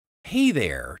Hey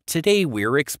there! Today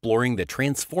we're exploring the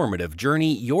transformative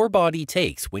journey your body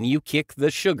takes when you kick the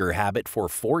sugar habit for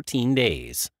 14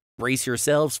 days. Brace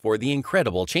yourselves for the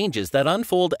incredible changes that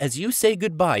unfold as you say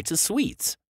goodbye to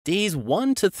sweets. Days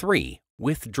 1 to 3,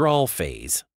 Withdrawal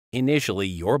Phase. Initially,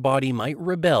 your body might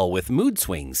rebel with mood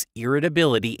swings,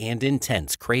 irritability, and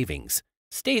intense cravings.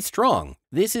 Stay strong,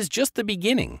 this is just the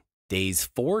beginning. Days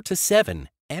 4 to 7,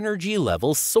 Energy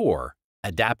levels soar.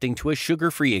 Adapting to a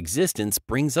sugar-free existence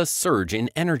brings a surge in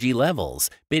energy levels,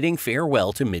 bidding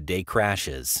farewell to midday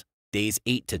crashes. Days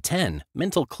 8 to 10,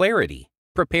 Mental clarity.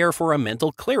 Prepare for a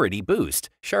mental clarity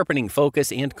boost, sharpening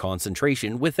focus and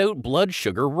concentration without blood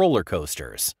sugar roller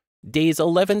coasters. Days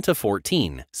 11 to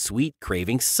 14, Sweet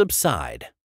cravings subside.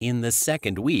 In the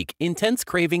second week, intense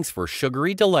cravings for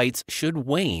sugary delights should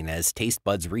wane as taste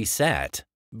buds reset.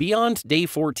 Beyond day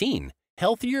 14,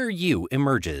 Healthier you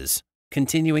emerges.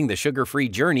 Continuing the sugar-free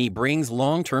journey brings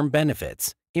long-term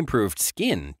benefits, improved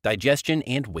skin, digestion,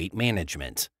 and weight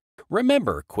management.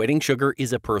 Remember, quitting sugar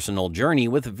is a personal journey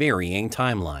with varying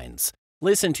timelines.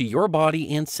 Listen to your body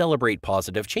and celebrate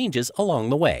positive changes along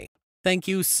the way. Thank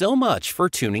you so much for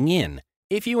tuning in.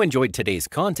 If you enjoyed today's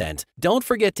content, don't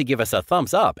forget to give us a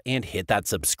thumbs up and hit that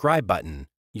subscribe button.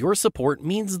 Your support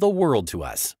means the world to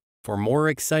us. For more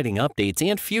exciting updates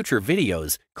and future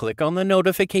videos, click on the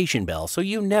notification bell so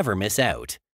you never miss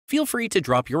out. Feel free to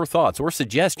drop your thoughts or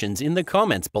suggestions in the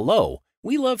comments below.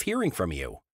 We love hearing from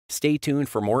you. Stay tuned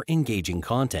for more engaging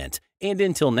content. And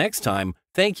until next time,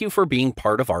 thank you for being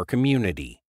part of our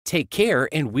community. Take care,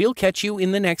 and we'll catch you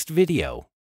in the next video.